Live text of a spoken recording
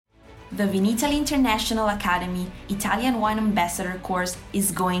The Vinitaly International Academy Italian Wine Ambassador course is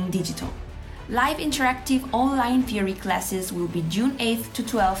going digital. Live interactive online theory classes will be June 8th to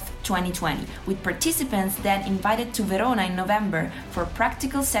 12th, 2020, with participants then invited to Verona in November for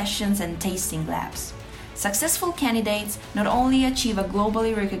practical sessions and tasting labs. Successful candidates not only achieve a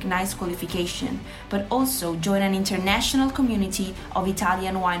globally recognized qualification, but also join an international community of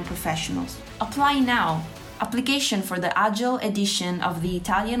Italian wine professionals. Apply now! Application for the Agile edition of the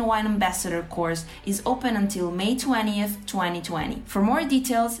Italian Wine Ambassador course is open until May 20th, 2020. For more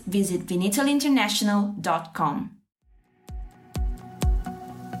details, visit vinitalyinternational.com.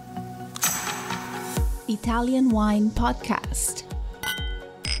 Italian Wine Podcast.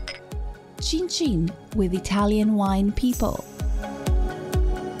 Chin Chin with Italian wine people.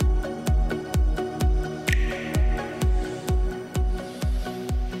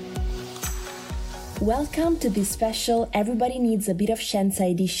 Welcome to this special Everybody Needs a Bit of Scienza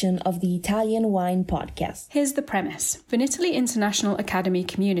edition of the Italian Wine Podcast. Here's the premise. Vinitaly International Academy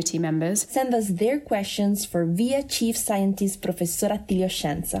community members send us their questions for VIA Chief Scientist Professor Attilio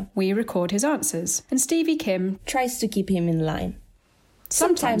Scienza. We record his answers, and Stevie Kim tries to keep him in line.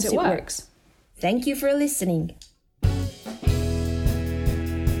 Sometimes it works. Thank you for listening.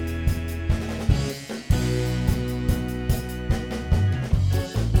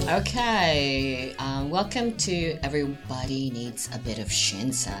 Okay, welcome to Everybody Needs a Bit of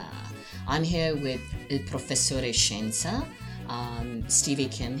Scienza. I'm here with Il Professore Scienza, Stevie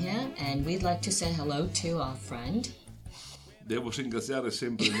Kim here, and we'd like to say hello to our friend. Devo ringraziare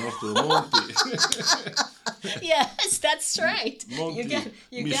sempre il nostro Monti. Yes, that's right. Monti,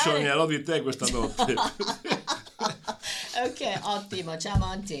 you mi got sognerò di te questa notte. Ok, ottimo. Ciao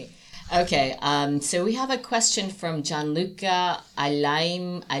Monti. Okay, so we have a question from Gianluca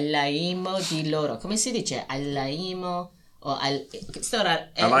Alaimo di Loro. Come si dice? Alaimo o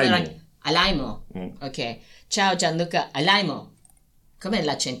Alaimo. Ok. Ciao Gianluca Alaimo. Com'è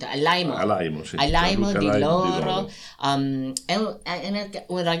l'accento? Alaimo, sì. Alaimo di Loro. Di Loro. È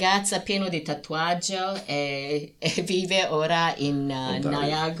un ragazzo pieno di tatuaggio e vive ora in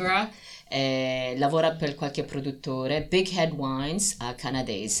Niagara. Lavora per qualche produttore, Big Head Wines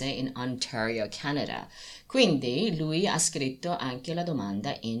canadese in Ontario, Canada. Quindi lui ha scritto anche la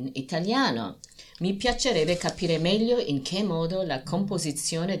domanda in italiano. Mi piacerebbe capire meglio in che modo la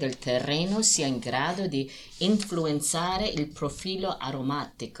composizione del terreno sia in grado di influenzare il profilo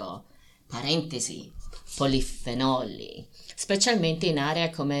aromatico, parentesi, polifenoli, specialmente in aree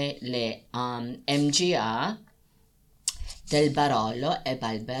come le MGA del Barolo e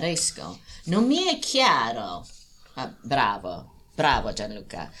Barbaresco. Non mi è chiaro, bravo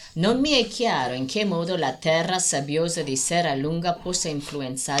Gianluca, non mi è chiaro in che modo la terra sabbiosa di Serralunga possa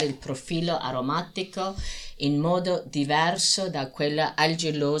influenzare il profilo aromatico in modo diverso da quella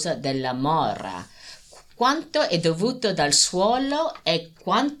argillosa della Morra. Quanto è dovuto dal suolo e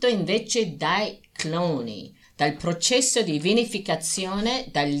quanto invece dai cloni, dal processo di vinificazione,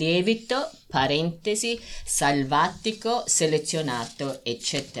 dal lievito, parentesi, salvatico, selezionato,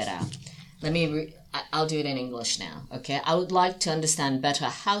 eccetera. I'll do it in English now, okay? I would like to understand better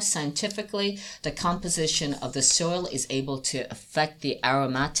how scientifically the composition of the soil is able to affect the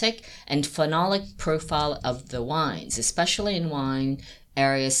aromatic and phenolic profile of the wines, especially in wine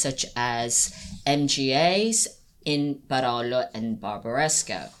areas such as MGAs in Barolo and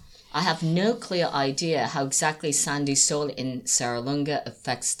Barbaresco. I have no clear idea how exactly sandy soil in Serralunga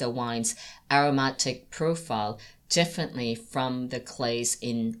affects the wine's aromatic profile differently from the clays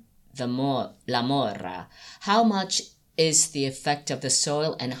in La Morra. How much is the effect of the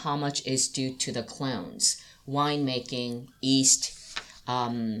soil and how much is due to the clones, winemaking, yeast,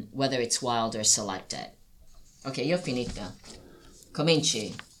 whether it's wild or selected? Ok, io ho finito.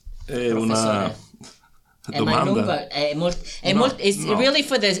 Cominci, professore. Domanda. It's really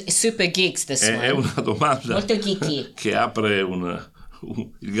for the super geeks this one. È una domanda molto geeky. Che apre il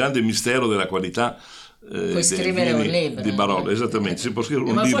grande mistero della qualità puoi scrivere un libro di Barolo, esattamente, si può scrivere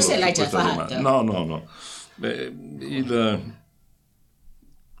un ma libro. Forse l'hai già fatto. No.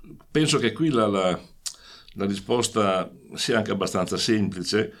 Penso che qui la risposta sia anche abbastanza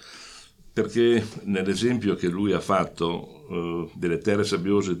semplice, perché nell'esempio che lui ha fatto delle terre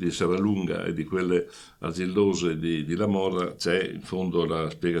sabbiose di Serralunga e di quelle argillose di La Morra c'è in fondo la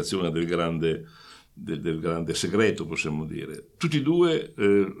spiegazione del grande segreto, possiamo dire. Tutti e due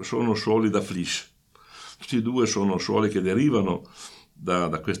sono suoli da flysch, tutti e due sono suoli che derivano da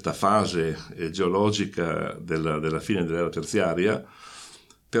questa fase geologica della fine dell'era terziaria,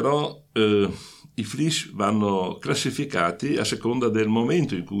 però i flysch vanno classificati a seconda del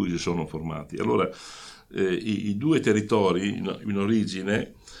momento in cui si sono formati. Allora i due territori in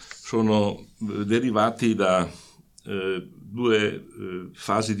origine sono derivati da due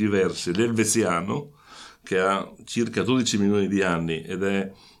fasi diverse. L'elveziano, che ha circa 12 milioni di anni ed è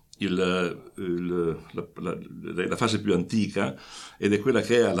la fase più antica, ed è quella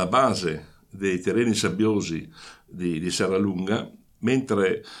che è alla base dei terreni sabbiosi di Serralunga,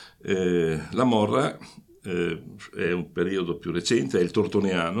 mentre la morra è un periodo più recente, è il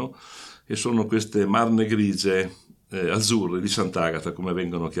tortoniano, e sono queste marne grigie azzurre di Sant'Agata, come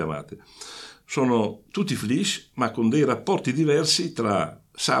vengono chiamate. Sono tutti flysch, ma con dei rapporti diversi tra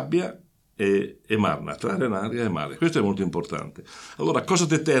sabbia e marna, tra arenaria e mare. Questo è molto importante. Allora, cosa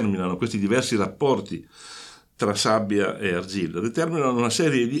determinano questi diversi rapporti tra sabbia e argilla? Determinano una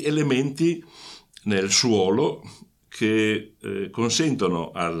serie di elementi nel suolo che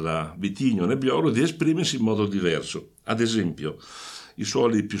consentono al vitigno nebbiolo di esprimersi in modo diverso. Ad esempio, i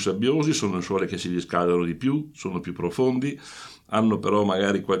suoli più sabbiosi sono i suoli che si riscaldano di più, sono più profondi, hanno però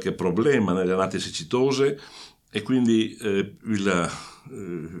magari qualche problema nelle annate siccitose, e quindi il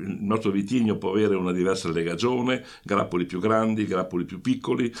nostro vitigno può avere una diversa legagione, grappoli più grandi, grappoli più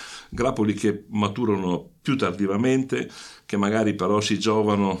piccoli, grappoli che maturano più tardivamente, che magari però si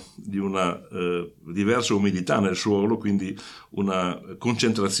giovano di una diversa umidità nel suolo, quindi una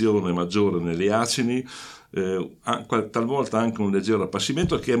concentrazione maggiore nelle acini, talvolta anche un leggero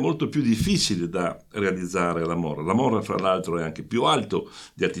appassimento, che è molto più difficile da realizzare alla morra. La morra, fra l'altro, è anche più alto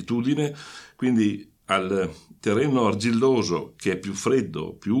di altitudine, quindi al terreno argilloso, che è più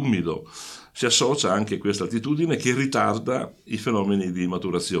freddo, più umido, si associa anche questa altitudine che ritarda i fenomeni di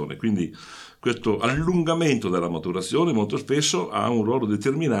maturazione. Quindi questo allungamento della maturazione molto spesso ha un ruolo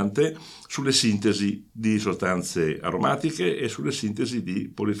determinante sulle sintesi di sostanze aromatiche e sulle sintesi di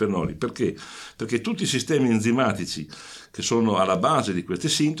polifenoli. Perché? Perché tutti i sistemi enzimatici che sono alla base di queste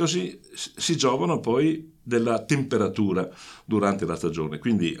sintesi si giovano poi della temperatura durante la stagione.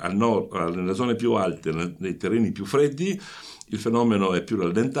 Quindi al nord, nelle zone più alte, nei terreni più freddi, il fenomeno è più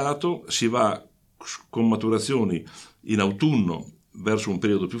rallentato, si va con maturazioni in autunno verso un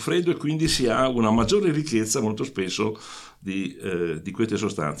periodo più freddo, e quindi si ha una maggiore ricchezza molto spesso di queste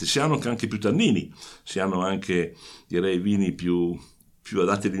sostanze. Si hanno anche più tannini, si hanno anche, direi, vini più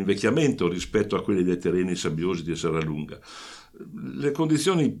adatti all'invecchiamento rispetto a quelli dei terreni sabbiosi di Serralunga. Le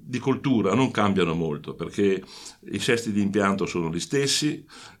condizioni di coltura non cambiano molto, perché i sesti di impianto sono gli stessi,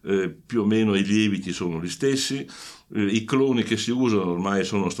 più o meno i lieviti sono gli stessi, i cloni che si usano ormai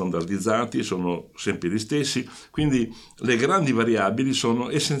sono standardizzati, sono sempre gli stessi, quindi le grandi variabili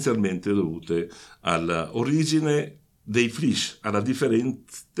sono essenzialmente dovute all'origine dei flysch, alla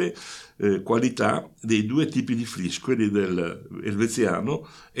differente qualità dei due tipi di flysch, quelli del elveziano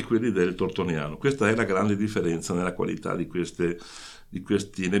e quelli del tortoniano. Questa è la grande differenza nella qualità di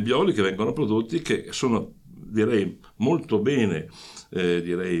questi nebbioli che vengono prodotti, che sono, direi, molto bene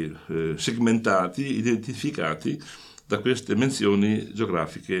segmentati, identificati da queste menzioni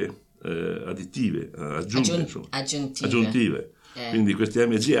geografiche additive, aggiuntive. Quindi queste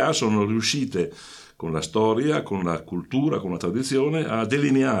MGA sono riuscite, con la storia, con la cultura, con la tradizione, a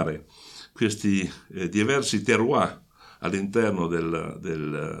delineare questi diversi terroir all'interno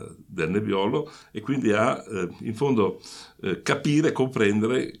del nebbiolo, e quindi a in fondo capire,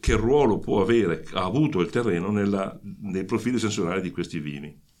 comprendere che ruolo ha avuto il terreno nei profili sensoriali di questi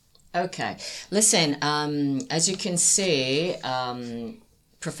vini. Okay, listen, as you can see,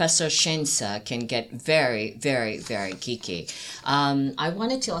 Professor Scienza can get very, very, very geeky. I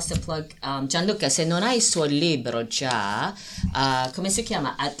wanted to also plug, Gianluca, se non hai il suo libro già, come si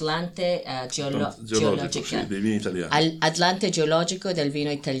chiama? Atlante Geologico, sì, dei vini italiani. Atlante geologico del vino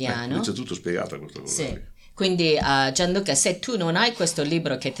italiano. C'è tutto spiegato questa cosa. Sì. Quindi Gianluca, se tu non hai questo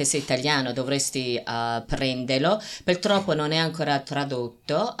libro, che te sei italiano, dovresti prenderlo. Purtroppo non è ancora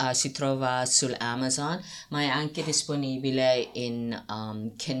tradotto, si trova sull'Amazon, ma è anche disponibile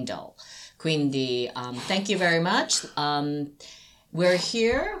in Kindle. Quindi thank you very much. We're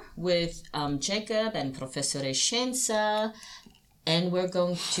here with Jacob and Professor Scienza, and we're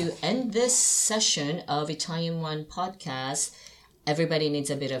going to end this session of Italian Wine Podcast. Everybody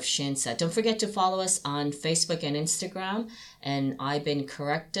needs a bit of scienza. Don't forget to follow us on Facebook and Instagram. And I've been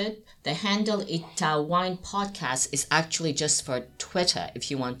corrected. The handle Ita Wine Podcast is actually just for Twitter,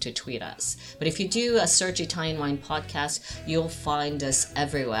 if you want to tweet us. But if you do a search Italian Wine Podcast, you'll find us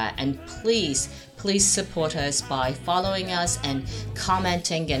everywhere. And please support us by following us and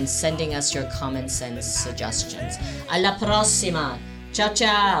commenting and sending us your comments and suggestions. Alla prossima. Ciao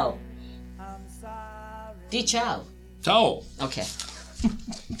ciao. Di ciao. Ciao! Okay.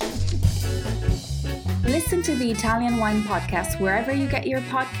 Listen to the Italian Wine Podcast wherever you get your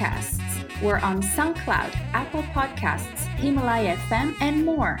podcasts. We're on SoundCloud, Apple Podcasts, Himalaya FM, and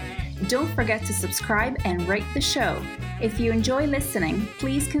more. Don't forget to subscribe and rate the show. If you enjoy listening,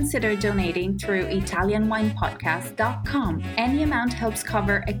 please consider donating through ItalianWinePodcast.com. Any amount helps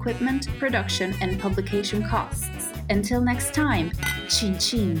cover equipment, production, and publication costs. Until next time, chin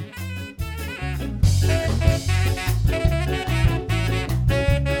chin.